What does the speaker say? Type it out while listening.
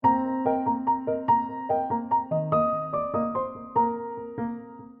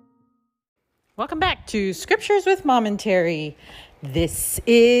Welcome back to Scriptures with Mom and Terry. This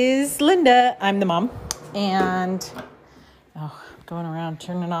is Linda. I'm the mom. And I'm going around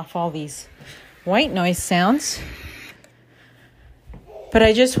turning off all these white noise sounds. But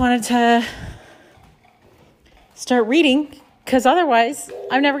I just wanted to start reading because otherwise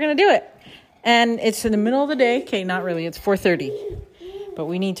I'm never going to do it. And it's in the middle of the day. Okay, not really. It's 4:30. But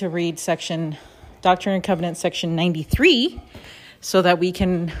we need to read section Doctrine and Covenants, section 93, so that we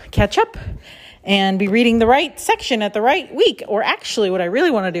can catch up and be reading the right section at the right week. Or actually, what I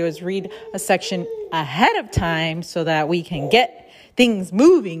really want to do is read a section ahead of time so that we can get things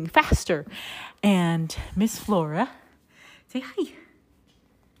moving faster. And Miss Flora, say hi.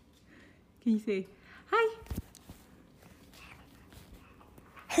 Can you say hi?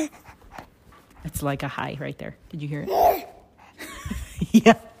 It's like a hi right there. Did you hear it?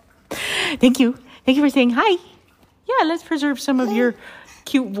 Yeah. Thank you. Thank you for saying hi. Yeah, let's preserve some of your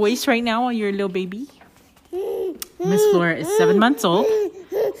cute voice right now while you're a little baby. Miss Flora is 7 months old.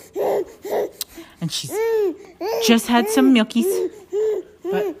 And she's just had some milkies.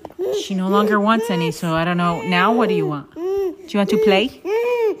 But she no longer wants any, so I don't know. Now, what do you want? Do you want to play?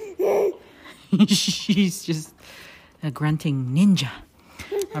 She's just a grunting ninja.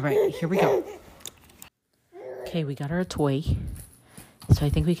 All right, here we go. Okay, we got her a toy. So I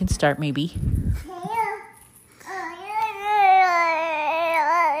think we can start maybe.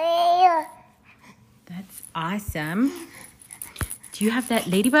 That's awesome. Do you have that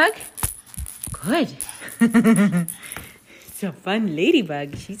ladybug? Good. It's a fun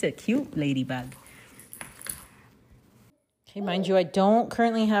ladybug. She's a cute ladybug. Okay, mind you, I don't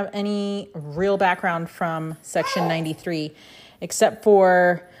currently have any real background from section 93, except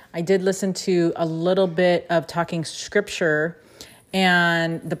for I did listen to a little bit of Talking Scripture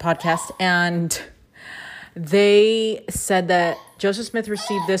and the podcast, and they said that Joseph Smith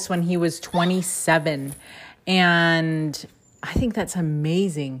received this when he was 27, and I think that's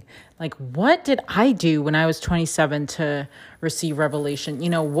amazing. Like, what did I do when I was 27 to receive revelation? You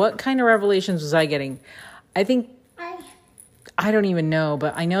know, what kind of revelations was I getting? I don't even know,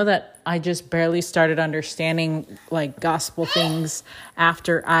 but I know that I just barely started understanding like gospel things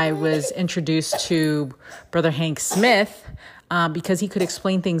after I was introduced to Brother Hank Smith, because he could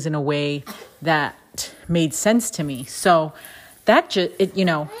explain things in a way that made sense to me. So that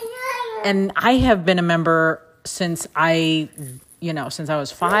and I have been a member since I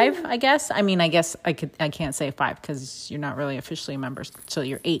was 5, I guess. I mean, I can't say 5 because you're not really officially a member until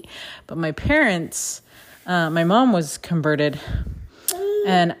you're 8. But my parents, my mom was converted.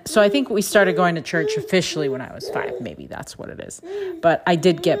 And so I think we started going to church officially when I was 5. Maybe that's what it is. But I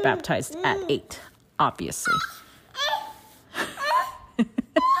did get baptized at 8, obviously.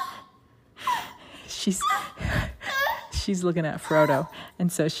 She's looking at Frodo,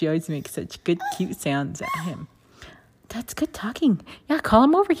 and so she always makes such good, cute sounds at him. That's good talking. Yeah, call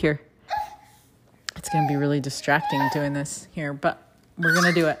him over here. It's going to be really distracting doing this here, but we're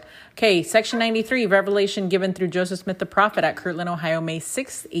going to do it. Okay, section 93, Revelation given through Joseph Smith the prophet at Kirtland, Ohio, May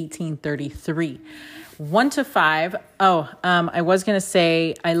 6th, 1833. 1-5. I was going to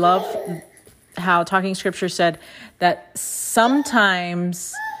say, I love how Talking Scripture said that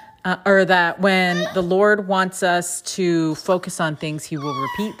sometimes, or that when the Lord wants us to focus on things, he will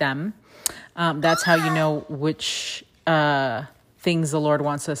repeat them. That's how you know which things the Lord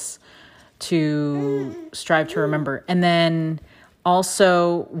wants us to strive to remember. And then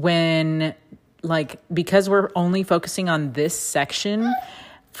also when, because we're only focusing on this section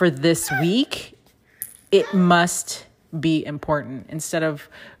for this week, it must be important. Instead of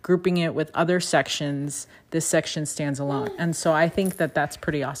grouping it with other sections, this section stands alone. And so I think that that's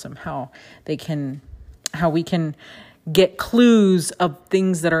pretty awesome how we can get clues of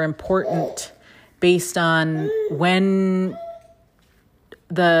things that are important based on when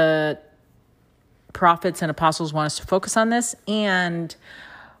the prophets and apostles want us to focus on this, and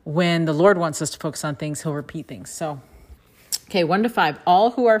when the Lord wants us to focus on things, he'll repeat things. So, okay, 1-5.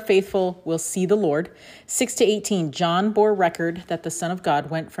 All who are faithful will see the Lord. 6-18. John bore record that the Son of God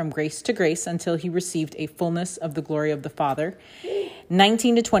went from grace to grace until he received a fullness of the glory of the Father.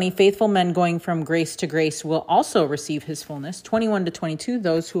 19-20. Faithful men going from grace to grace will also receive his fullness. 21-22.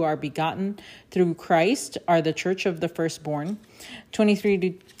 Those who are begotten through Christ are the church of the firstborn.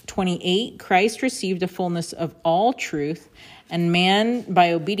 23-28. Christ received a fullness of all truth, and man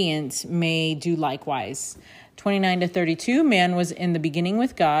by obedience may do likewise. 29 to 32, man was in the beginning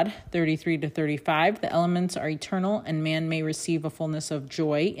with God. 33 to 35, the elements are eternal and man may receive a fullness of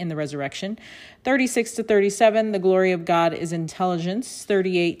joy in the resurrection. 36 to 37, the glory of God is intelligence.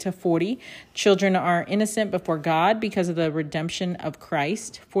 38 to 40, children are innocent before God because of the redemption of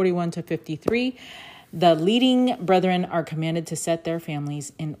Christ. 41 to 53, the leading brethren are commanded to set their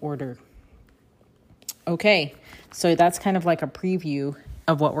families in order. Okay, so that's kind of like a preview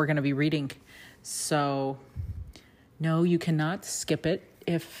of what we're going to be reading. So, no, you cannot skip it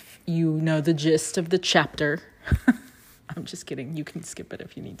if you know the gist of the chapter. I'm just kidding. You can skip it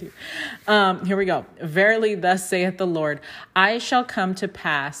if you need to. Here we go. Verily, thus saith the Lord, I shall come to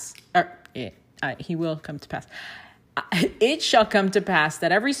pass, he will come to pass. It shall come to pass that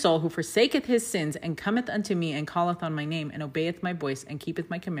every soul who forsaketh his sins and cometh unto me and calleth on my name and obeyeth my voice and keepeth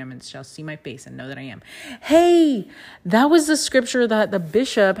my commandments shall see my face and know that I am. Hey, that was the scripture that the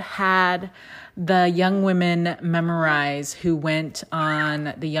bishop had the young women memorize who went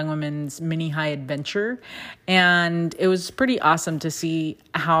on the Young Women's Mini High Adventure. And it was pretty awesome to see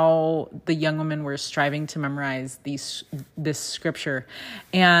how the young women were striving to memorize this scripture.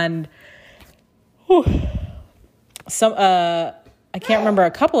 And I can't remember,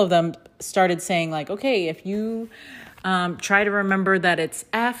 a couple of them started saying like, okay, if you try to remember that it's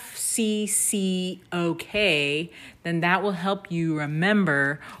FCCOK, then that will help you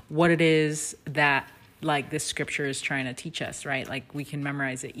remember what it is that like this scripture is trying to teach us, right? Like we can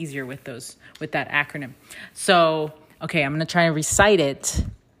memorize it easier with that acronym. So, okay, I'm going to try and recite it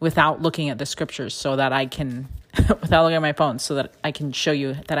without looking at the scriptures so that I can, without looking at my phone, so that I can show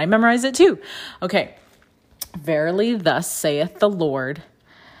you that I memorize it too. Okay. Verily, thus saith the Lord,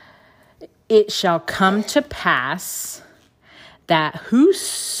 it shall come to pass that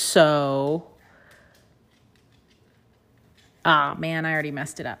whoso... Oh, man, I already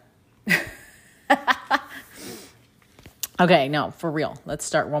messed it up. Okay, no, for real. Let's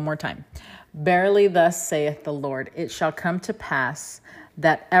start one more time. Verily, thus saith the Lord, it shall come to pass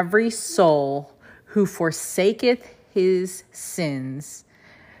that every soul who forsaketh his sins...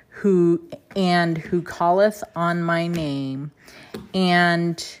 who calleth on my name,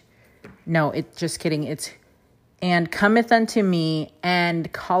 and cometh unto me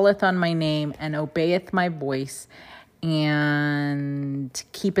and calleth on my name and obeyeth my voice and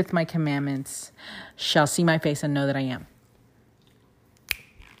keepeth my commandments shall see my face and know that I am.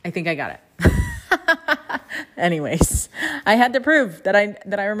 I think I got it. Anyways, I had to prove that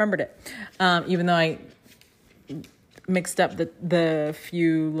I remembered it, even though I mixed up the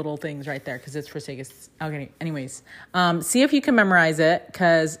few little things right there because it's forsake. Okay. Anyways, see if you can memorize it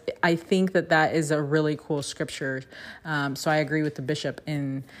because I think that is a really cool scripture. So I agree with the bishop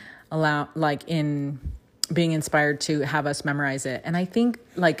in being inspired to have us memorize it. And I think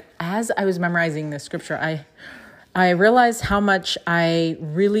like as I was memorizing this scripture, I realized how much I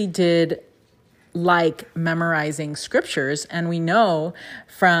really did like memorizing scriptures. And we know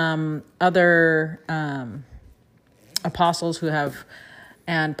from other apostles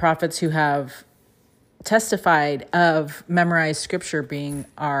and prophets who have testified of memorized scripture being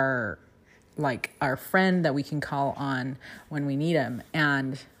our friend that we can call on when we need him.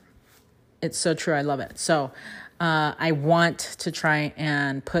 And it's so true. I love it. So I want to try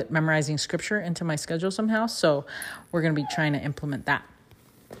and put memorizing scripture into my schedule somehow. So we're going to be trying to implement that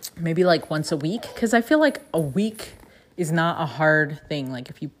maybe like once a week. Cause I feel like a week is not a hard thing.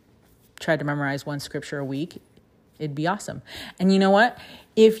 Like if you tried to memorize one scripture a week, it'd be awesome. And you know what?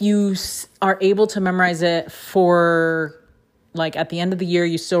 If you are able to memorize it for like at the end of the year,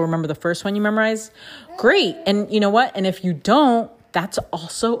 you still remember the first one you memorized, great. And you know what? And if you don't, that's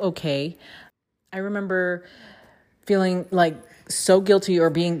also okay. I remember feeling like so guilty or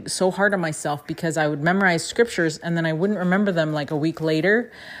being so hard on myself because I would memorize scriptures and then I wouldn't remember them like a week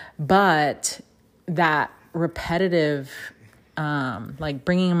later. But that repetitive like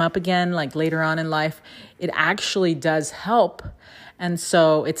bringing them up again, like later on in life, it actually does help. And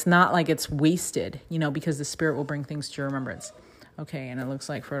so it's not like it's wasted, because the Spirit will bring things to your remembrance. Okay. And it looks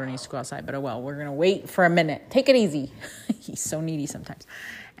like Frodo needs to go outside, but we're going to wait for a minute. Take it easy. He's so needy sometimes.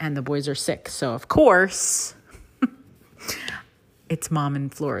 And the boys are sick. So of course it's Mom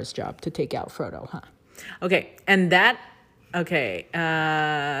and Flora's job to take out Frodo, huh? Okay.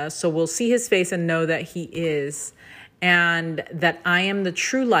 And so we'll see his face and know that he is, and that I am the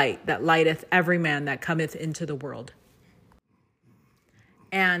true light that lighteth every man that cometh into the world.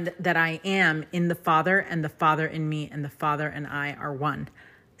 And that I am in the Father, and the Father in me, and the Father and I are one.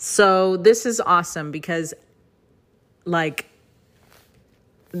 So this is awesome because, like,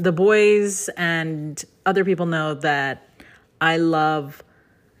 the boys and other people know that I love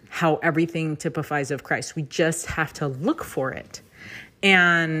how everything typifies of Christ. We just have to look for it.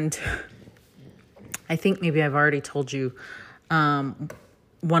 And I think maybe I've already told you,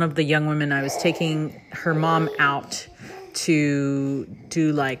 one of the young women, I was taking her mom out to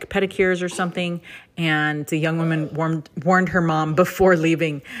do like pedicures or something. And the young woman warned her mom before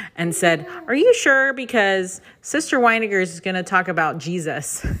leaving and said, "Are you sure? Because Sister Weiniger is going to talk about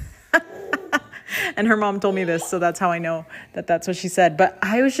Jesus." And her mom told me this, so that's how I know that that's what she said. But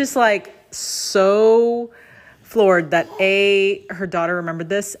I was just like so floored that A, her daughter remembered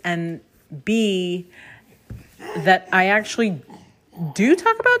this, and B, that I actually do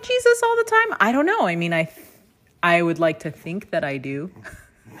talk about Jesus all the time. I don't know. I mean, I would like to think that I do.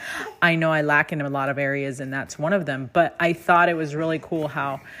 I know I lack in a lot of areas, and that's one of them. But I thought it was really cool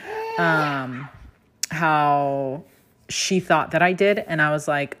how she thought that I did. And I was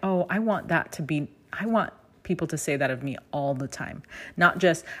like, oh, I want people to say that of me all the time. Not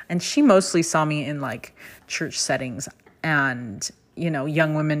just, and she mostly saw me in like church settings and,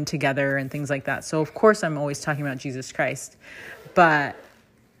 young women together and things like that. So of course I'm always talking about Jesus Christ, but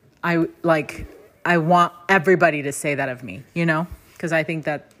I want everybody to say that of me, because I think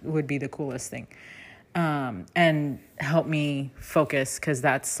that would be the coolest thing. And help me focus, because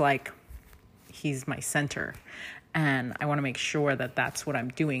that's like, he's my center. And I want to make sure that that's what I'm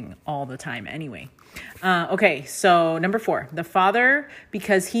doing all the time anyway. Okay, so number 4, the Father,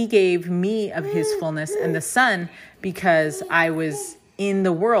 because he gave me of his fullness, and the Son, because I was in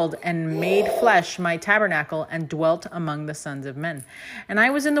the world and made flesh my tabernacle and dwelt among the sons of men. And I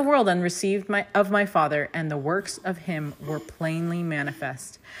was in the world and received of my Father, and the works of him were plainly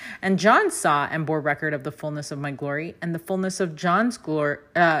manifest. And John saw and bore record of the fullness of my glory, and the fullness of John's glory,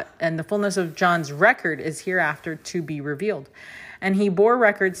 and the fullness of John's record is hereafter to be revealed. And he bore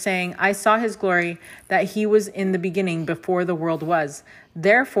record, saying, I saw his glory, that he was in the beginning, before the world was.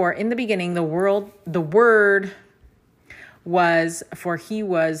 Therefore, in the beginning, the Word was, for he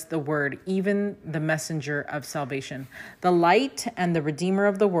was the Word, even the messenger of salvation, the light and the redeemer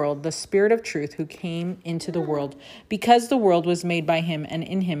of the world, the Spirit of truth, who came into the world, because the world was made by him, and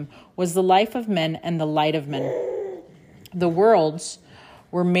in him was the life of men and the light of men. The worlds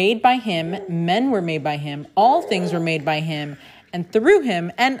were made by him, men were made by him, all things were made by him, and through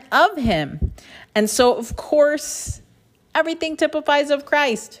him and of him. And so, of course, everything typifies of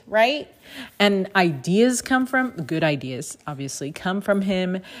Christ, right? And ideas come from, good ideas, obviously, come from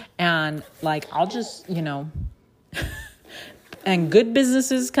him. And like, I'll just, and good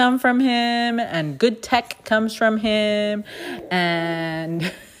businesses come from him, and good tech comes from him,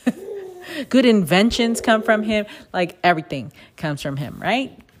 and good inventions come from him. Like, everything comes from him,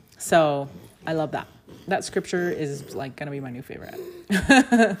 right? So I love that. That scripture is like going to be my new favorite.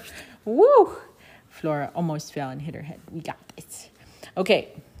 Woo! Flora almost fell and hit her head. We got this. Okay.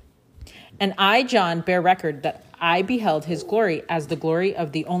 And I, John, bear record that I beheld his glory as the glory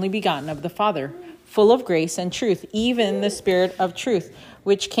of the only begotten of the Father, full of grace and truth, even the Spirit of truth,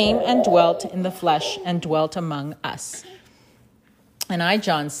 which came and dwelt in the flesh and dwelt among us. And I,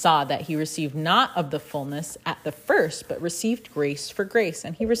 John, saw that he received not of the fullness at the first, but received grace for grace.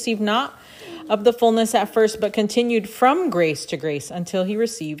 And he received not of the fullness at first, but continued from grace to grace until he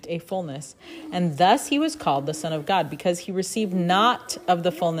received a fullness. And thus he was called the Son of God, because he received not of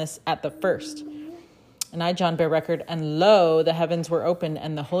the fullness at the first. And I, John, bear record, and lo, the heavens were opened,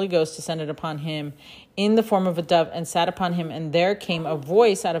 and the Holy Ghost descended upon him in the form of a dove, and sat upon him. And there came a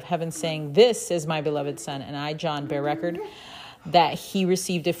voice out of heaven saying, This is my beloved Son. And I, John, bear record that he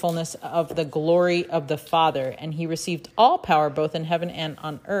received a fullness of the glory of the Father. And he received all power, both in heaven and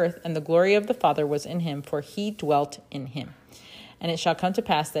on earth. And the glory of the Father was in him, for he dwelt in him. And it shall come to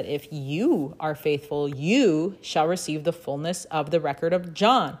pass that if you are faithful, you shall receive the fullness of the record of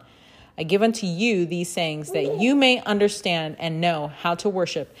John. I give unto you these sayings, that you may understand and know how to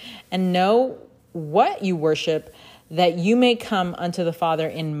worship, and know what you worship, that you may come unto the Father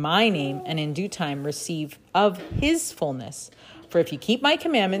in my name, and in due time receive of his fullness. For if you keep my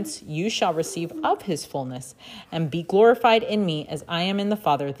commandments, you shall receive of his fullness, and be glorified in me as I am in the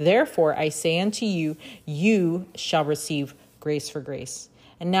Father. Therefore I say unto you, you shall receive grace for grace.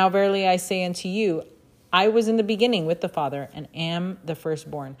 And now verily I say unto you, I was in the beginning with the Father, and am the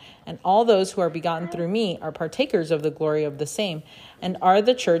firstborn. And all those who are begotten through me are partakers of the glory of the same, and are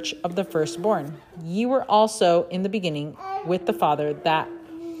the church of the firstborn. Ye were also in the beginning with the Father, that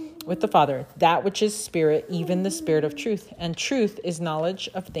which is spirit, even the Spirit of truth. And truth is knowledge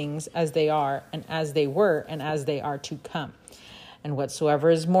of things as they are, and as they were, and as they are to come. And whatsoever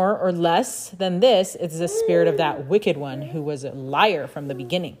is more or less than this is the spirit of that wicked one, who was a liar from the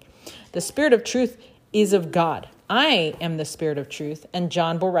beginning. The Spirit of truth is of God. I am the Spirit of truth, and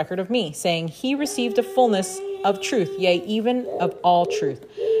John bore record of me, saying, he received a fullness of truth, yea, even of all truth.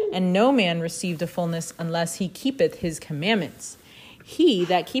 And no man received a fullness unless he keepeth his commandments. He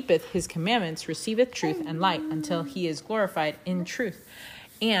that keepeth his commandments receiveth truth and light, until he is glorified in truth,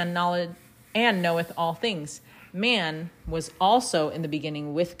 and knowledge, and knoweth all things. Man was also in the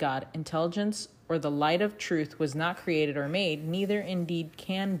beginning with God. Intelligence or the light of truth was not created or made, neither indeed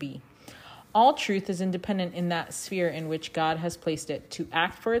can be. All truth is independent in that sphere in which God has placed it, to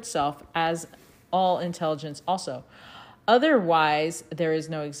act for itself, as all intelligence also. Otherwise, there is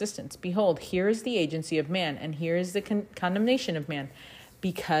no existence. Behold, here is the agency of man, and here is the condemnation of man,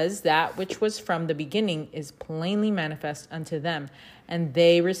 because that which was from the beginning is plainly manifest unto them, and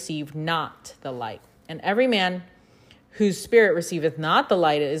they received not the light. And every man whose spirit receiveth not the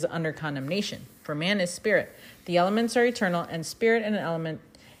light is under condemnation. For man is spirit. The elements are eternal, and spirit and an element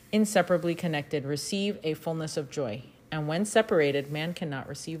inseparably connected receive a fullness of joy. And when separated, man cannot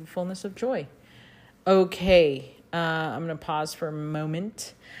receive a fullness of joy. Okay, I'm going to pause for a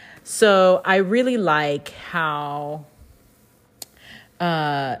moment. So I really like how...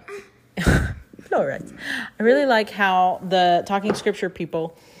 I really like how the Talking Scripture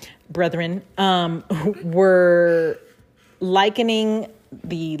people, brethren, were likening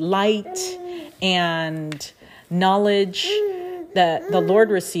the light and knowledge that the Lord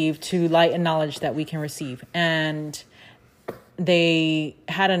received to light and knowledge that we can receive. And they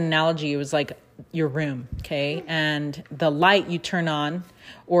had an analogy. It was like your room, okay? And the light you turn on,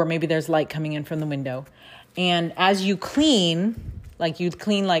 or maybe there's light coming in from the window. And as you clean, like you'd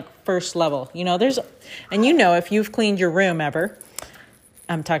clean like first level, if you've cleaned your room ever,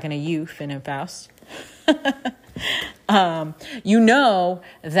 I'm talking to you, Finn and Faust, you know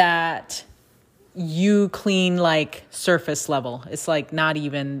that you clean like surface level. It's like not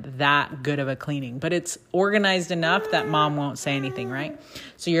even that good of a cleaning, but it's organized enough that mom won't say anything, right?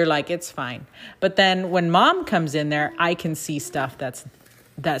 So you're like, it's fine. But then when mom comes in there, I can see stuff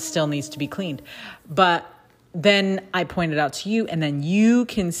that still needs to be cleaned. But then I point it out to you, and then you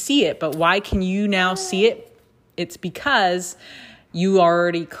can see it. But why can you now see it? It's because you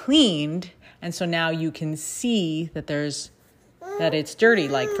already cleaned. And so now you can see that that it's dirty.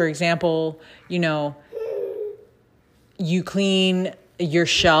 Like, for example, you clean your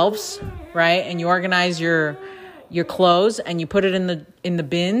shelves, right? And you organize your clothes and you put it in the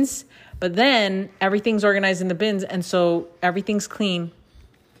bins, but then everything's organized in the bins. And so everything's clean.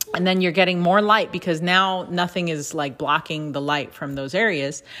 And then you're getting more light because now nothing is like blocking the light from those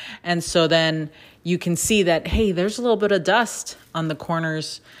areas. And so then you can see that, hey, there's a little bit of dust on the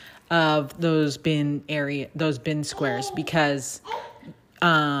corners of those bin squares because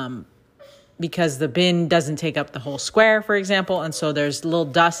the bin doesn't take up the whole square, for example. And so there's little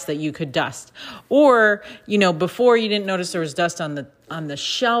dust that you could dust. Or, before you didn't notice there was dust on the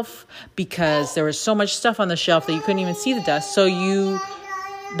shelf because there was so much stuff on the shelf that you couldn't even see the dust.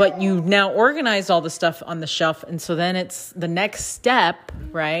 But you now organize all the stuff on the shelf. And so then it's the next step,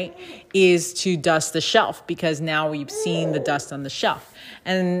 right, is to dust the shelf because now we've seen the dust on the shelf.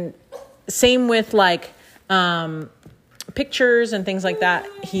 And same with like pictures and things like that.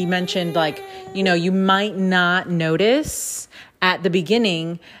 He mentioned like, you might not notice at the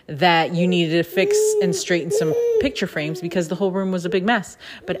beginning that you needed to fix and straighten some picture frames because the whole room was a big mess.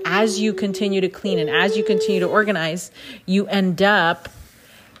 But as you continue to clean and as you continue to organize, you end up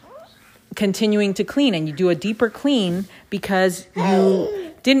continuing to clean, and you do a deeper clean because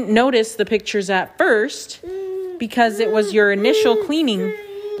you didn't notice the pictures at first because it was your initial cleaning.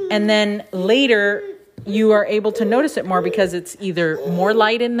 And then later you are able to notice it more because it's either more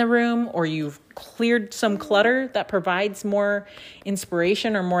light in the room or you've cleared some clutter that provides more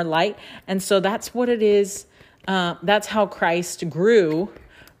inspiration or more light. And so that's what it is. That's how Christ grew,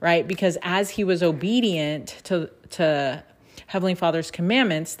 right? Because as he was obedient to Heavenly Father's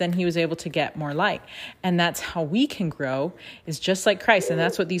commandments, then he was able to get more light. And that's how we can grow, is just like Christ. And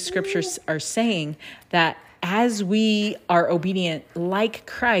that's what these scriptures are saying, that as we are obedient like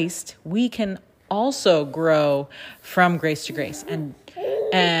Christ, we can also grow from grace to grace. And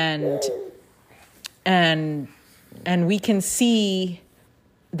we can see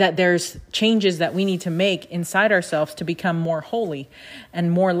that there's changes that we need to make inside ourselves to become more holy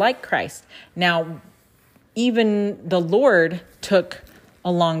and more like Christ. Now, even the Lord took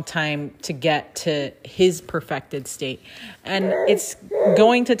a long time to get to his perfected state. And it's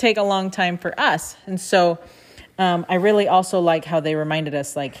going to take a long time for us. And so I really also like how they reminded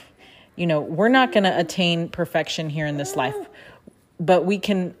us, like, we're not going to attain perfection here in this life, but we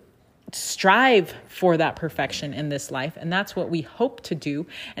can strive for that perfection in this life. And that's what we hope to do.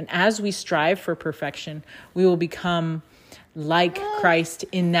 And as we strive for perfection, we will become like Christ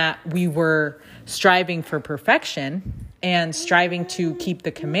in that we were striving for perfection and striving to keep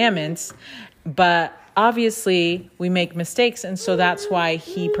the commandments. But obviously we make mistakes. And so that's why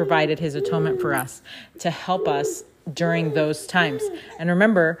he provided his atonement for us to help us during those times. And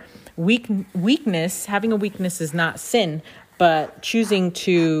remember, weakness, having a weakness is not sin, but choosing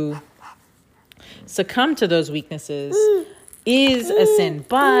to succumb to those weaknesses is a sin.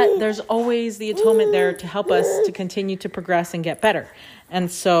 But there's always the atonement there to help us to continue to progress and get better. And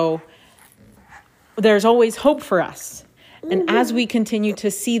so there's always hope for us. And as we continue to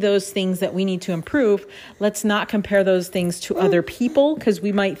see those things that we need to improve, let's not compare those things to other people, because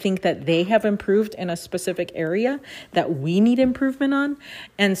we might think that they have improved in a specific area that we need improvement on.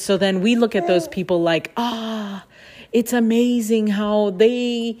 And so then we look at those people like, it's amazing how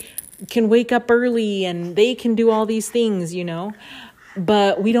they can wake up early and they can do all these things,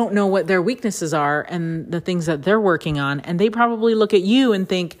 but we don't know what their weaknesses are and the things that they're working on. And they probably look at you and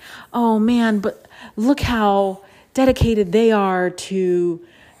think, oh man, but look how dedicated they are to,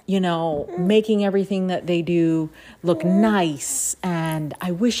 making everything that they do look nice. And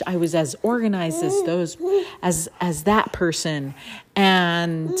I wish I was as organized as that person.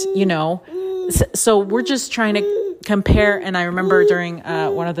 And, so we're just trying to compare. And I remember during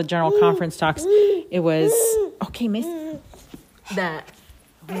one of the general conference talks, it was, okay, miss, that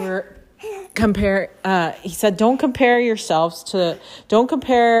we're he said, don't compare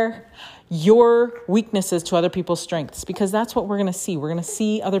your weaknesses to other people's strengths, because that's what we're going to see. We're going to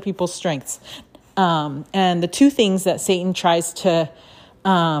see other people's strengths. And the two things that Satan tries to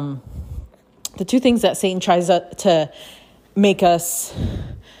make us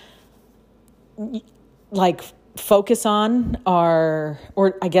like focus on are,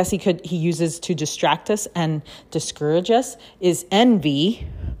 or I guess he uses to distract us and discourage us, is envy,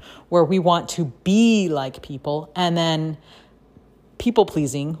 where we want to be like people, and then people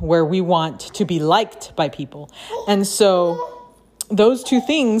pleasing, where we want to be liked by people. And so those two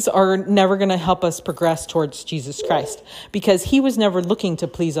things are never going to help us progress towards Jesus Christ, because he was never looking to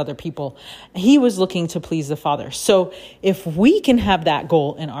please other people. He was looking to please the Father. So if we can have that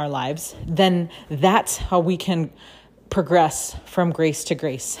goal in our lives, then that's how we can progress from grace to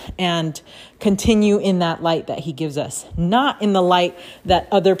grace and continue in that light that he gives us, not in the light that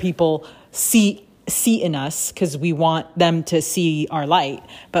other people see in us because we want them to see our light,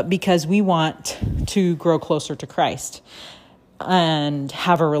 but because we want to grow closer to Christ and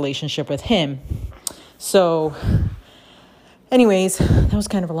have a relationship with him. So anyways, that was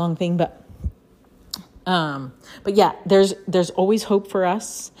kind of a long thing, but yeah, there's always hope for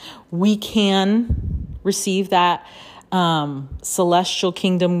us. We can receive that celestial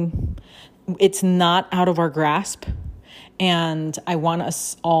kingdom. It's not out of our grasp. And I want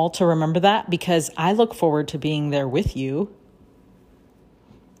us all to remember that, because I look forward to being there with you.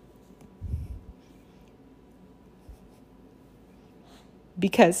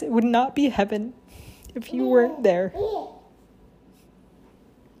 Because it would not be heaven if you weren't there.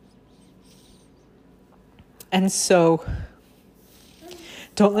 And so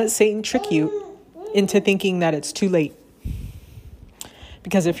don't let Satan trick you into thinking that it's too late.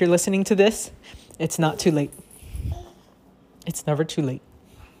 Because if you're listening to this, it's not too late. It's never too late.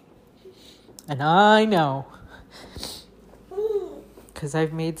 And I know, because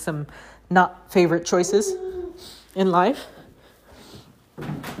I've made some not favorite choices in life.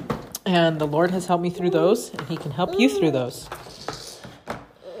 And the Lord has helped me through those, and he can help you through those.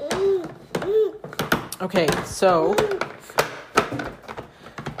 Okay, so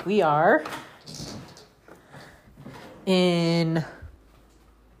we are in,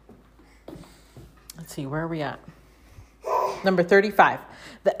 let's see, where are we at? Number 35.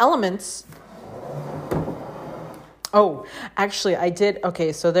 The elements. Oh, actually, I did.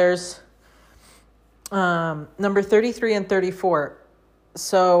 Okay, so there's number 33 and 34.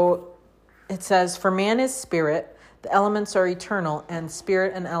 So it says, for man is spirit, the elements are eternal, and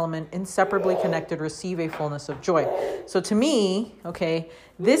spirit and element inseparably connected receive a fullness of joy. So to me, okay,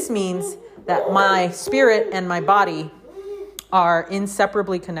 this means that my spirit and my body are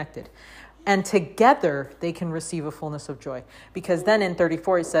inseparably connected. And together they can receive a fullness of joy. Because then in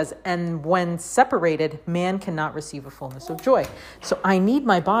 34 it says, and when separated, man cannot receive a fullness of joy. So I need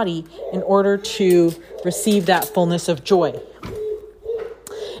my body in order to receive that fullness of joy.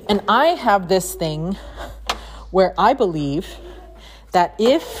 And I have this thing where I believe that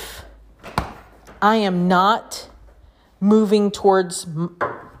if I am not moving towards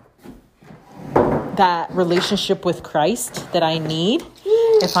that relationship with Christ that I need,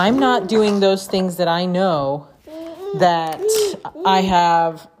 if I'm not doing those things that I know that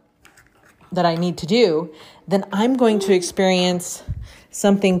I need to do, then I'm going to experience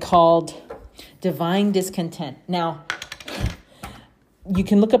something called divine discontent. Now, you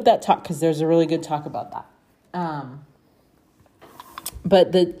can look up that talk because there's a really good talk about that.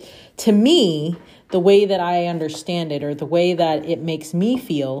 But to me, the way that I understand it, or the way that it makes me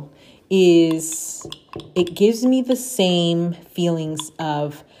feel, is it gives me the same feelings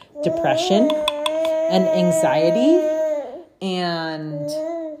of depression and anxiety. And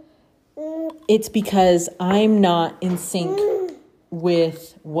it's because I'm not in sync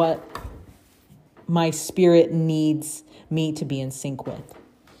with what my spirit needs me to be in sync with.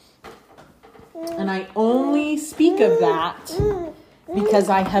 And I only speak of that because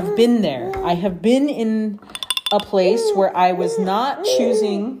I have been there. I have been in a place where I was not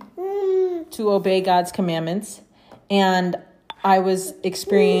choosing to obey God's commandments, and I was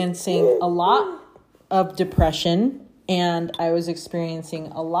experiencing a lot of depression, and I was experiencing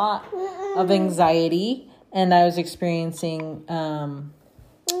a lot of anxiety, and I was experiencing a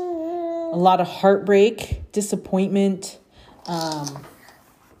lot of heartbreak, disappointment, and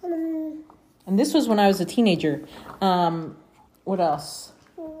this was when I was a teenager. What else?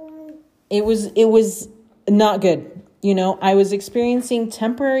 It was not good. I was experiencing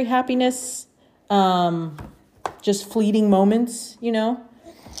temporary happiness, just fleeting moments,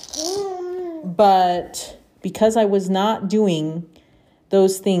 but because I was not doing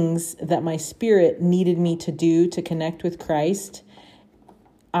those things that my spirit needed me to do to connect with Christ,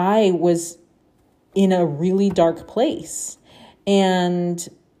 I was in a really dark place. And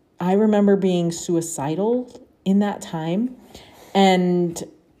I remember being suicidal in that time, and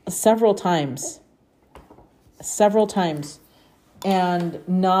several times, and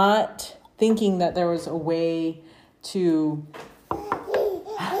not thinking that there was a way to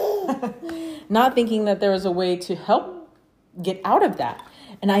help get out of that.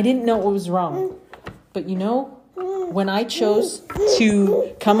 And I didn't know what was wrong. But when I chose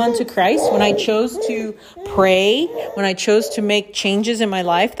to come unto Christ, when I chose to pray, when I chose to make changes in my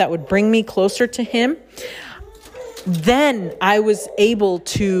life that would bring me closer to Him, then I was able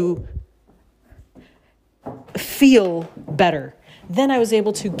to feel better. Then I was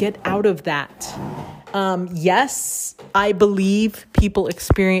able to get out of that. Yes, I believe people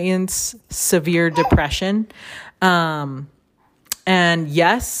experience severe depression. And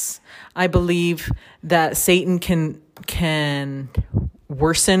yes, I believe that Satan can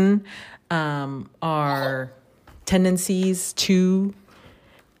worsen our tendencies to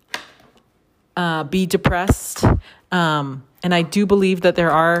be depressed. And I do believe that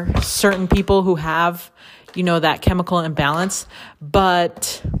there are certain people who have, that chemical imbalance.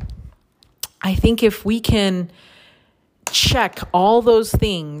 But I think if we can check all those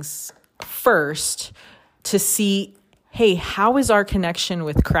things first to see, hey, how is our connection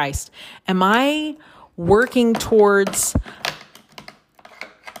with Christ? Am I working towards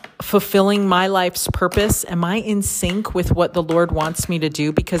fulfilling my life's purpose? Am I in sync with what the Lord wants me to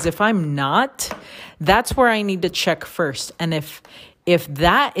do? Because if I'm not, that's where I need to check first. And if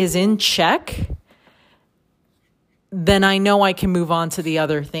that is in check, then I know I can move on to the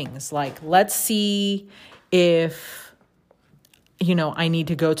other things. Like, let's see if, I need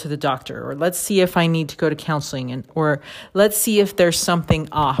to go to the doctor, or let's see if I need to go to counseling, or let's see if there's something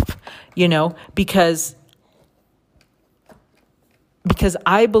off, because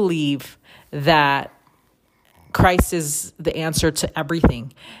I believe that Christ is the answer to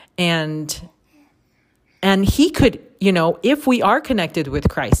everything. And He could, if we are connected with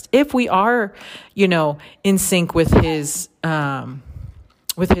Christ, if we are, in sync with His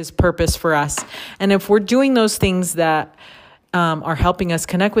purpose for us, and if we're doing those things that are helping us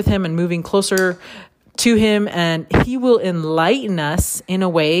connect with Him and moving closer to Him, and He will enlighten us in a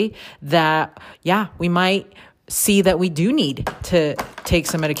way that, we might see that we do need to take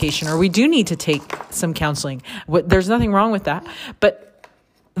some medication, or we do need to take some counseling. There's nothing wrong with that. But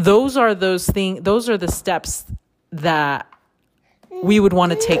those are the steps that we would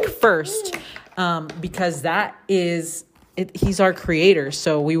want to take first, because that is it. He's our creator.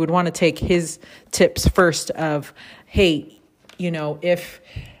 So we would want to take His tips first of, hey, if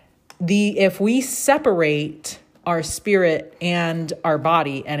we separate our spirit and our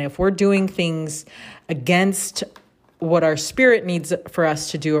body, and if we're doing things against what our spirit needs for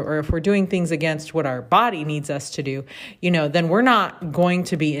us to do, or if we're doing things against what our body needs us to do, then we're not going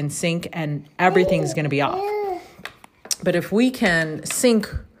to be in sync, and everything's going to be off. But if we can sync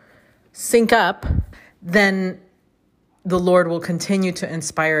up, then the Lord will continue to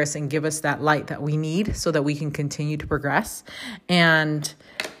inspire us and give us that light that we need so that we can continue to progress and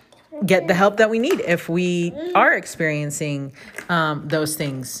get the help that we need if we are experiencing those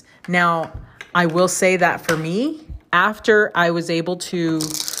things. Now, I will say that for me, after I was able to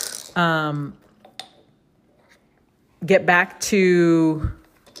get back to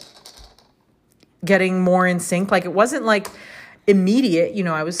getting more in sync, like it wasn't like immediate,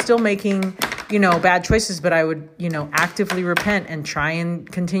 I was still making, bad choices, but I would, actively repent and try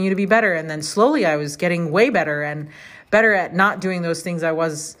and continue to be better. And then slowly I was getting way better and better at not doing those things I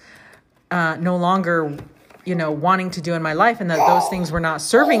was no longer, wanting to do in my life, and that those things were not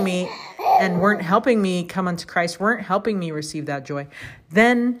serving me and weren't helping me come unto Christ, weren't helping me receive that joy.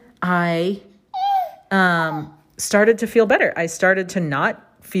 Then I started to feel better. I started to not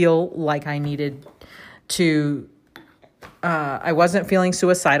feel like I needed to, I wasn't feeling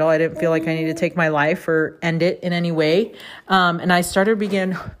suicidal. I didn't feel like I needed to take my life or end it in any way. And I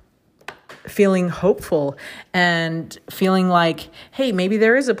began feeling hopeful and feeling like, hey, maybe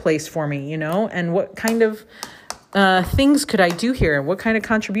there is a place for me, and what kind of things could I do here? What kind of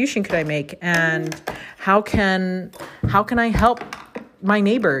contribution could I make? And how can I help my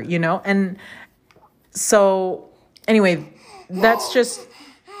neighbor, And so anyway, that's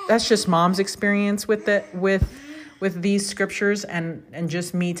just Mom's experience with these scriptures, and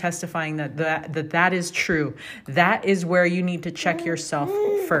just me testifying that is true. That is where you need to check yourself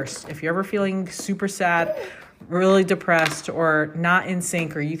first. If you're ever feeling super sad, really depressed, or not in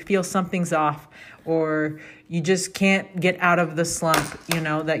sync, or you feel something's off, or you just can't get out of the slump,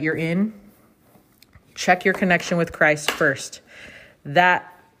 that you're in, check your connection with Christ first.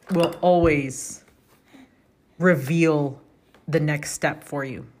 That will always reveal the next step for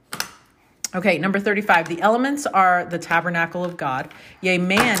you. Okay, number 35. The elements are the tabernacle of God. Yea,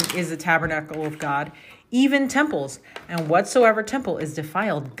 man is the tabernacle of God, even temples. And whatsoever temple is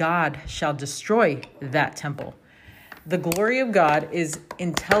defiled, God shall destroy that temple. The glory of God is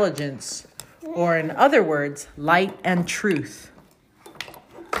intelligence, or in other words, light and truth.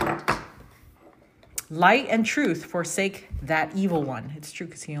 Light and truth forsake that evil one. It's true,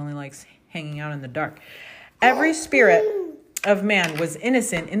 because he only likes hanging out in the dark. Every spirit of man was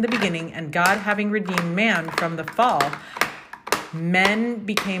innocent in the beginning, and God having redeemed man from the fall, men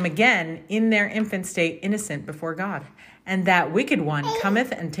became again in their infant state innocent before God. And that wicked one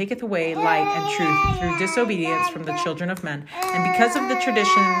cometh and taketh away light and truth through disobedience from the children of men, and because of the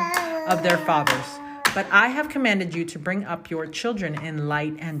tradition of their fathers. But I have commanded you to bring up your children in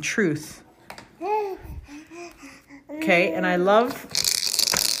light and truth. Okay, and I love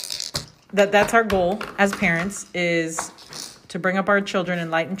that's our goal as parents, is to bring up our children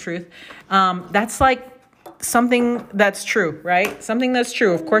in light and truth. That's like something that's true, right? Something that's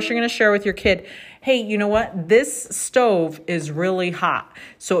true. Of course, you're going to share with your kid, hey, you know what? This stove is really hot.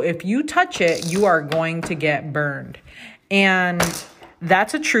 So if you touch it, you are going to get burned. And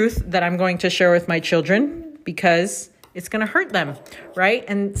that's a truth that I'm going to share with my children, because it's going to hurt them, right?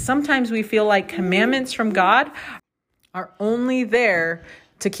 And sometimes we feel like commandments from God are only there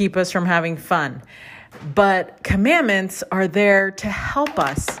to keep us from having fun. But commandments are there to help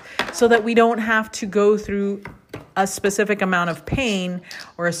us so that we don't have to go through a specific amount of pain,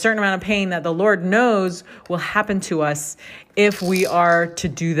 or a certain amount of pain that the Lord knows will happen to us if we are to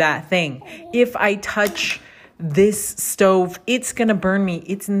do that thing. If I touch this stove, it's going to burn me.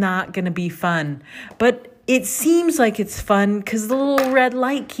 It's not going to be fun. But it seems like it's fun because the little red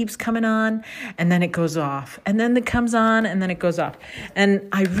light keeps coming on, and then it goes off, and then it comes on, and then it goes off. And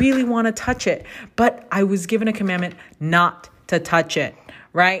I really want to touch it, but I was given a commandment not to touch it,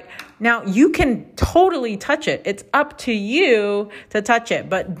 right? Now, you can totally touch it. It's up to you to touch it,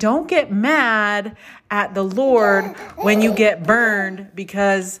 but don't get mad at the Lord when you get burned,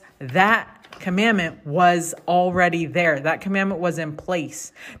 because that commandment was already there. That commandment was in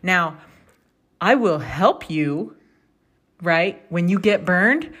place. Now, I will help you, right? When you get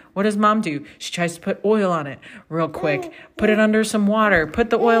burned, what does Mom do? She tries to put oil on it real quick, put it under some water, put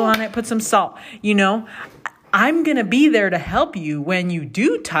the oil on it, put some salt. I'm going to be there to help you when you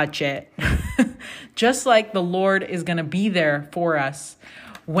do touch it, just like the Lord is going to be there for us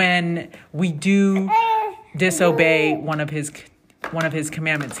when we do disobey one of his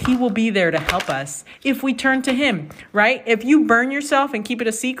commandments. He will be there to help us if we turn to him, right? If you burn yourself and keep it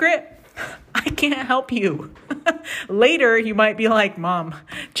a secret, I can't help you. Later, you might be like, Mom,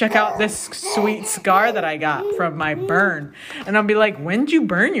 check out this sweet scar that I got from my burn. And I'll be like, when did you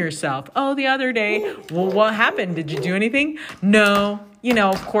burn yourself? Oh, the other day. Well, what happened? Did you do anything? No.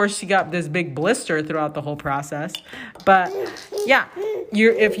 Of course, you got this big blister throughout the whole process. But yeah,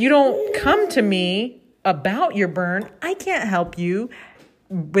 if you don't come to me about your burn. I can't help you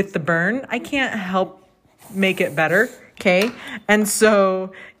with the burn. I can't help make it better. Okay. And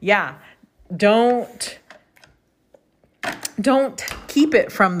so, yeah, don't keep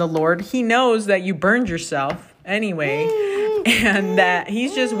it from the Lord. He knows that you burned yourself anyway, and that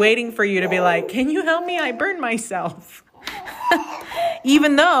he's just waiting for you to be like, can you help me? I burned myself.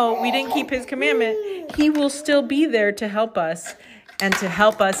 Even though we didn't keep his commandment, he will still be there to help us and to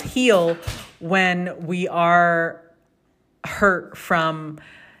help us heal when we are hurt from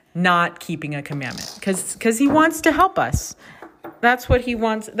not keeping a commandment, because he wants to help us. That's what he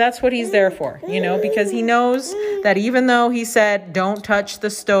wants. That's what he's there for, because he knows that even though he said, don't touch the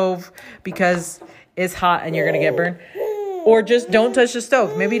stove because it's hot and you're going to get burned, or just don't touch the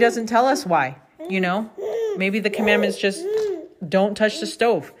stove. Maybe he doesn't tell us why, maybe the commandment's just don't touch the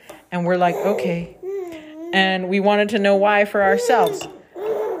stove. And we're like, okay. And we wanted to know why for ourselves.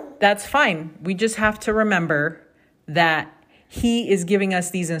 That's fine. We just have to remember that he is giving us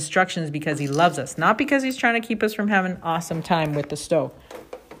these instructions because he loves us, not because he's trying to keep us from having an awesome time with the stove.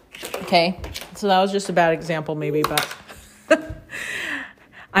 Okay. So that was just a bad example maybe, but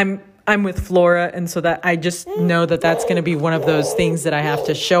I'm with Flora. And so that I just know that that's going to be one of those things that I have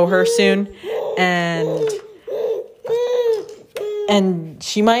to show her soon. And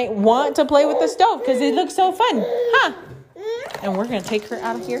she might want to play with the stove because it looks so fun. Huh? And we're going to take her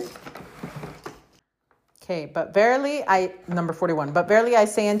out of here. Okay, but verily number 41, but verily I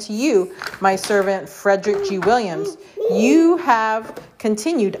say unto you, my servant Frederick G. Williams, you have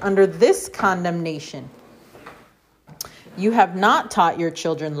continued under this condemnation. You have not taught your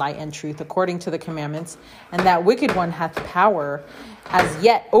children light and truth according to the commandments, and that wicked one hath power as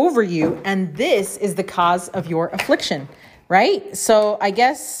yet over you, and this is the cause of your affliction. Right? So I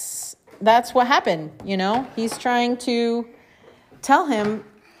guess that's what happened. He's trying to tell him,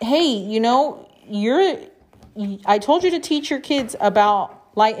 hey, I told you to teach your kids about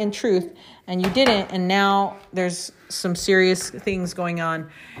light and truth, and you didn't. And now there's some serious things going on,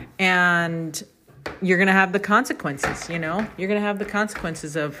 and you're going to have the consequences, you're going to have the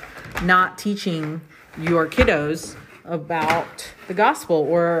consequences of not teaching your kiddos about the gospel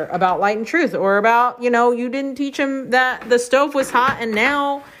or about light and truth, or about, you didn't teach them that the stove was hot, and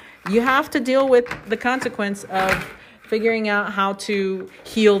now you have to deal with the consequence of figuring out how to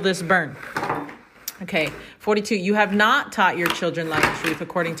heal this burn. Okay, 42, you have not taught your children light and truth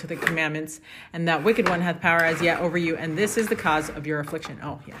according to the commandments, and that wicked one hath power as yet over you, and this is the cause of your affliction.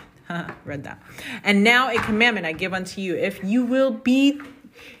 Oh, yeah, read that. And now a commandment I give unto you, if you will be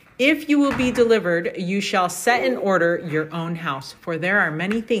delivered, you shall set in order your own house, for there are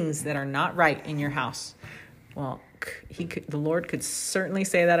many things that are not right in your house. Well, the Lord could certainly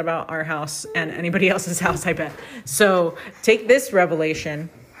say that about our house and anybody else's house, I bet. So take this revelation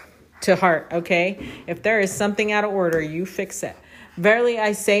to heart, okay? If there is something out of order, you fix it. Verily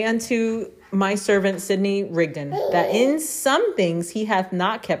I say unto my servant Sidney Rigdon, that in some things he hath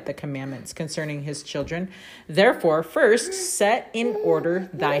not kept the commandments concerning his children. Therefore, first set in order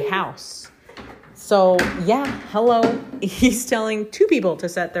thy house. So, yeah, hello. He's telling two people to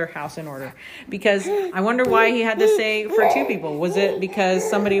set their house in order. Because I wonder why he had to say for two people. Was it because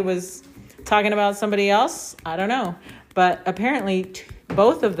somebody was talking about somebody else? I don't know. But apparently,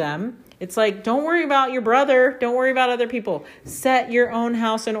 both of them, it's like, don't worry about your brother. Don't worry about other people. Set your own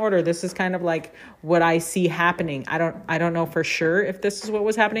house in order. This is kind of like what I see happening. I don't know for sure if this is what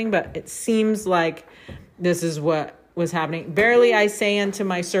was happening, but it seems like this is what was happening. Verily I say unto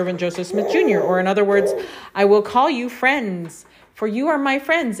my servant Joseph Smith Jr., or in other words, I will call you friends, for you are my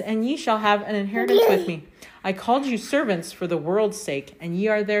friends, and ye shall have an inheritance with me. I called you servants for the world's sake, and ye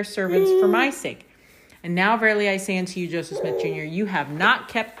are their servants for my sake. And now verily I say unto you, Joseph Smith Jr., you have not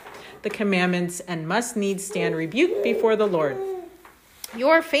kept the commandments, and must needs stand rebuked before the Lord.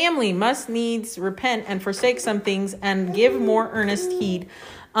 Your family must needs repent and forsake some things, and give more earnest heed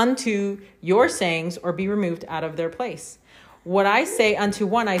unto your sayings, or be removed out of their place. What I say unto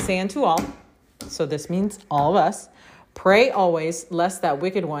one, I say unto all. So this means all of us. Pray always, lest that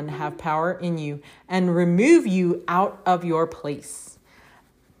wicked one have power in you, and remove you out of your place.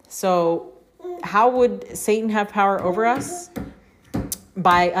 So how would Satan have power over us?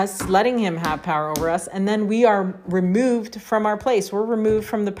 By us letting him have power over us, and then we are removed from our place. We're removed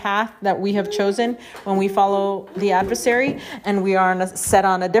from the path that we have chosen when we follow the adversary, and we are set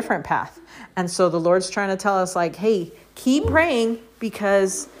on a different path. And so the Lord's trying to tell us, like, hey, keep praying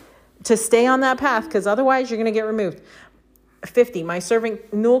to stay on that path, because otherwise you're going to get removed. 50, my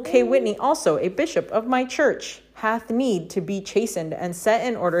servant Newell K. Whitney, also a bishop of my church, hath need to be chastened and set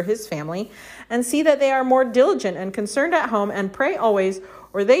in order his family, and see that they are more diligent and concerned at home, and pray always,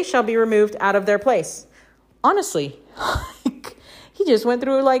 or they shall be removed out of their place. honestly, like, he just went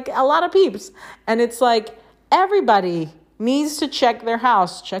through like a lot of peeps. And it's like, everybody needs to check their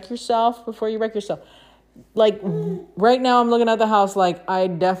house. Check yourself before you wreck yourself. Like right now I'm looking at the house, like I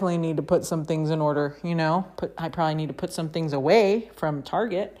definitely need to put some things in order, I probably need to put some things away from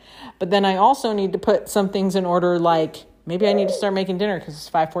Target, but then I also need to put some things in order. Like maybe I need to start making dinner because it's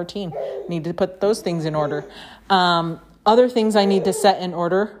 5:14. Need to put those things in order. Other things I need to set in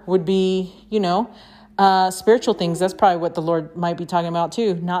order would be, spiritual things. That's probably what the Lord might be talking about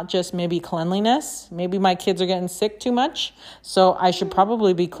too. Not just maybe cleanliness. Maybe my kids are getting sick too much. So I should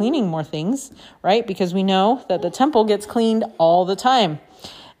probably be cleaning more things, right? Because we know that the temple gets cleaned all the time.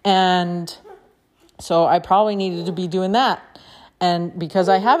 And so I probably needed to be doing that. And because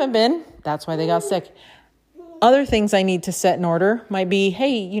I haven't been, that's why they got sick. Other things I need to set in order might be,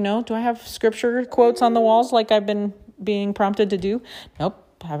 hey, do I have scripture quotes on the walls like I've been being prompted to do? Nope,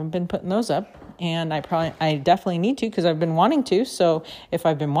 haven't been putting those up. And I definitely need to because I've been wanting to. So if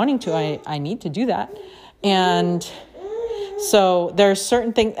I've been wanting to, I need to do that. And so there's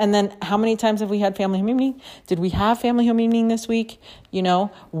certain things. And then how many times have we had family home meeting? Did we have family home meeting this week?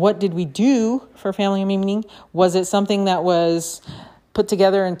 What did we do for family home meeting? Was it something that was put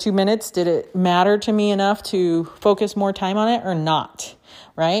together in 2 minutes? Did it matter to me enough to focus more time on it or not?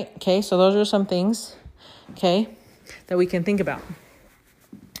 Right? Okay. So those are some things, that we can think about.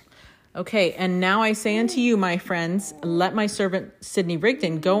 Okay, and now I say unto you, my friends, let my servant Sidney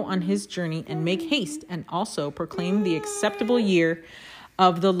Rigdon go on his journey and make haste, and also proclaim the acceptable year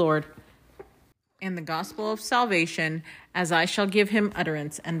of the Lord and the gospel of salvation, as I shall give him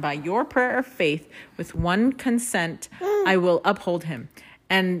utterance. And by your prayer of faith, with one consent, I will uphold him.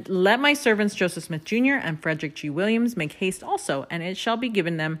 And let my servants Joseph Smith Jr. and Frederick G. Williams make haste also, and it shall be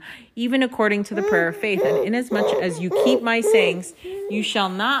given them, even according to the prayer of faith. And inasmuch as you keep my sayings, you shall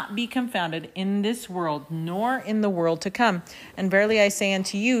not be confounded in this world, nor in the world to come. And verily I say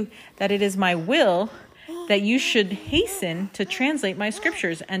unto you, that it is my will that you should hasten to translate my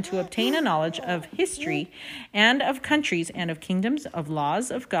scriptures, and to obtain a knowledge of history, and of countries, and of kingdoms, of laws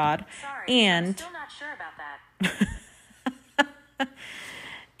of God, and... I'm still not sure about that.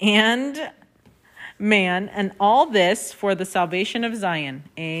 And man, and all this for the salvation of Zion.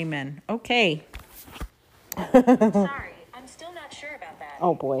 Amen. Okay. Sorry, I'm still not sure about that.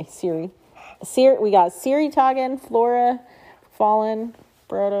 Oh boy, Siri. We got Siri talking, Flora falling,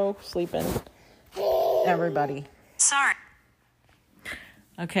 Brodo sleeping, everybody. Sorry.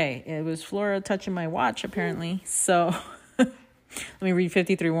 Okay, it was Flora touching my watch apparently. So let me read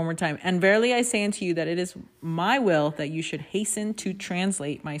 53 one more time. And verily I say unto you that it is my will that you should hasten to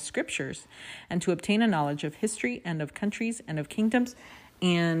translate my scriptures, and to obtain a knowledge of history, and of countries, and of kingdoms,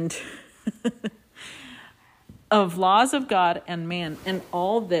 and of laws of God and man, and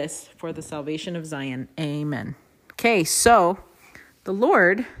all this for the salvation of Zion. Amen. Okay, so the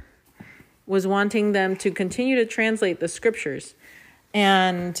Lord was wanting them to continue to translate the scriptures.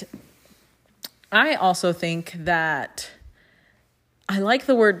 And I also think that I like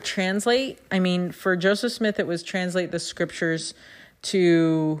the word translate. I mean, for Joseph Smith, it was translate the scriptures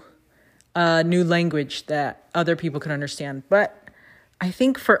to a new language that other people could understand. But I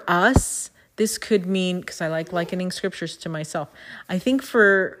think for us, this could mean, because I like likening scriptures to myself. I think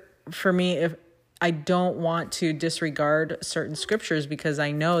for me, if I don't want to disregard certain scriptures because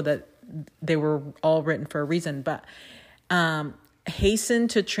I know that they were all written for a reason. But hasten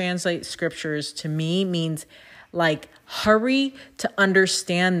to translate scriptures to me means like hurry to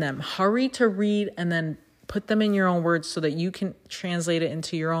understand them, hurry to read, and then put them in your own words so that you can translate it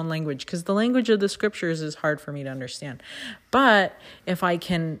into your own language. Because the language of the scriptures is hard for me to understand. But if I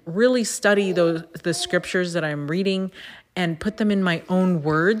can really study the scriptures that I'm reading and put them in my own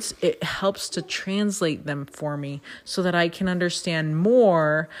words, it helps to translate them for me so that I can understand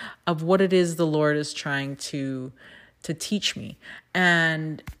more of what it is the Lord is trying to teach me.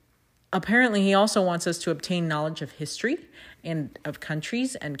 And apparently he also wants us to obtain knowledge of history and of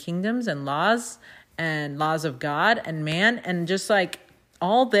countries and kingdoms and laws of God and man. And just like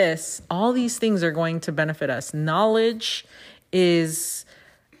all these things are going to benefit us. Knowledge is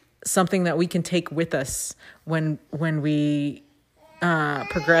something that we can take with us when we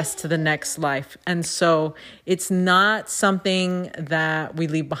progress to the next life. And so it's not something that we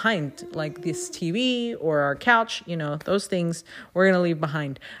leave behind, like this TV or our couch, those things we're going to leave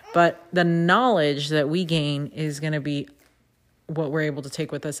behind. But the knowledge that we gain is going to be what we're able to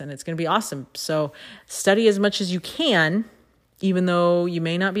take with us, and it's going to be awesome. So study as much as you can, even though you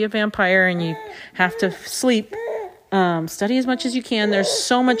may not be a vampire and you have to sleep. Study as much as you can. There's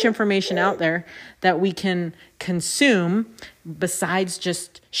so much information out there that we can consume besides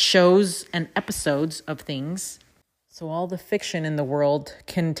just shows and episodes of things. So all the fiction in the world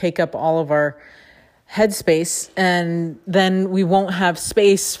can take up all of our headspace, and then we won't have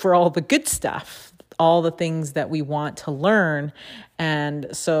space for all the good stuff, all the things that we want to learn. And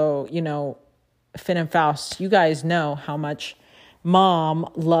so, Finn and Faust, you guys know how much Mom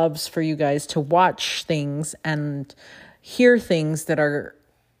loves for you guys to watch things and hear things that are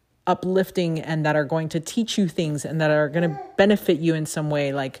uplifting and that are going to teach you things and that are going to benefit you in some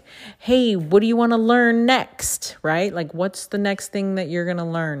way. Like, hey, what do you want to learn next? Right? Like, what's the next thing that you're going to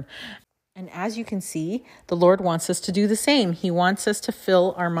learn? And as you can see, the Lord wants us to do the same. He wants us to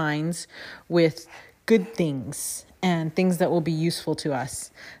fill our minds with good things and things that will be useful to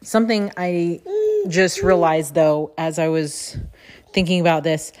us. Something I just realized, though, as I was thinking about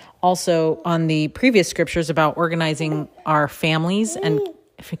this, also on the previous scriptures about organizing our families and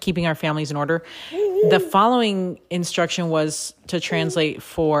keeping our families in order, the following instruction was to translate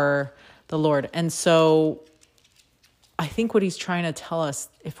for the Lord. And so I think what he's trying to tell us,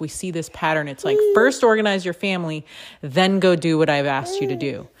 if we see this pattern, it's like, first organize your family, then go do what I've asked you to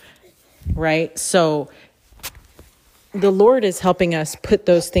do. Right? So the Lord is helping us put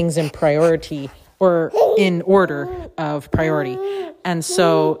those things in priority, or in order of priority. And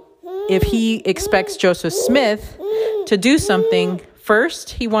so if he expects Joseph Smith to do something,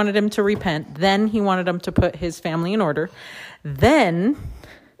 first he wanted him to repent, then he wanted him to put his family in order, then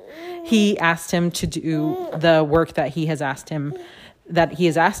he asked him to do the work that he has asked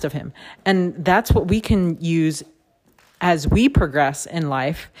of him. And that's what we can use as we progress in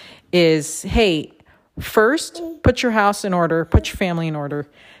life is, hey, first put your house in order, put your family in order,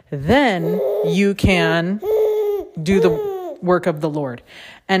 then you can do the work of the Lord.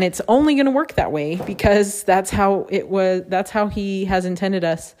 And it's only going to work that way because that's how he has intended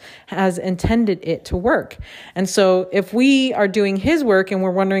it to work. And so if we are doing his work and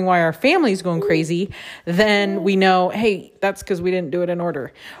we're wondering why our family's going crazy, then we know, hey, that's because we didn't do it in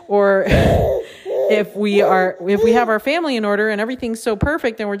order. Or if we have our family in order and everything's so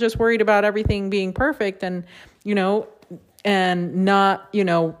perfect and we're just worried about everything being perfect and, and not,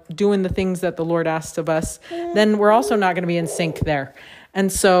 doing the things that the Lord asked of us, then we're also not going to be in sync there. And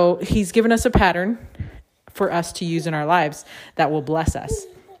so he's given us a pattern for us to use in our lives that will bless us.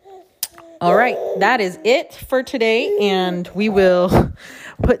 All right, that is it for today. And we will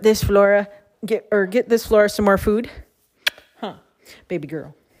put this get this Flora some more food. Baby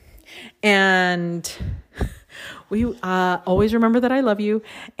girl. And we always remember that I love you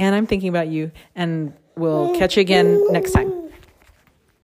and I'm thinking about you, and we'll catch you again next time.